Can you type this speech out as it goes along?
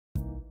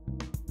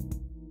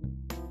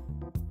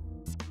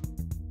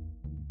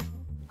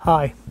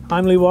Hi,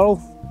 I'm Lee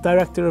Worrell,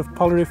 Director of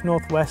Polyroof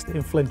Northwest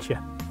in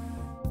Flintshire.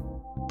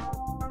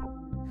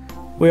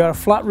 We are a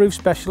flat roof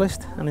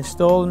specialist and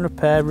install and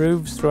repair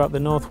roofs throughout the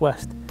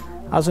Northwest.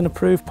 As an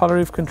approved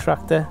Polyroof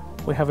contractor,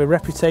 we have a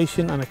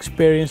reputation and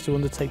experience to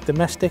undertake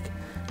domestic,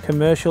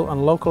 commercial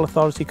and local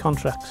authority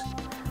contracts.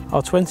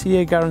 Our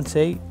 20-year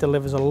guarantee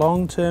delivers a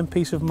long-term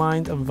peace of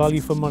mind and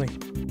value for money.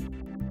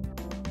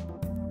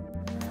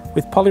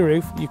 With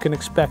Polyroof, you can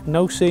expect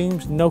no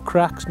seams, no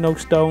cracks, no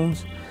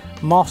stones,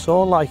 moss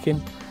or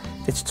lichen.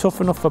 It's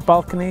tough enough for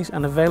balconies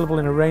and available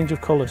in a range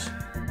of colours.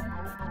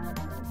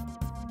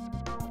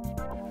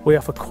 We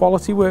offer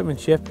quality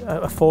workmanship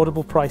at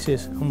affordable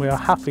prices and we are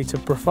happy to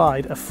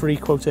provide a free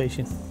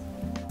quotation.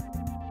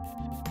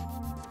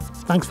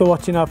 Thanks for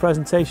watching our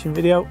presentation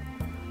video.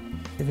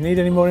 If you need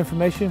any more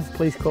information,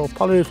 please call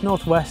Polyroof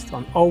Northwest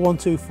on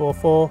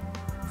 01244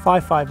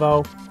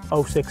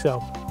 550 060.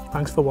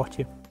 Thanks for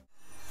watching.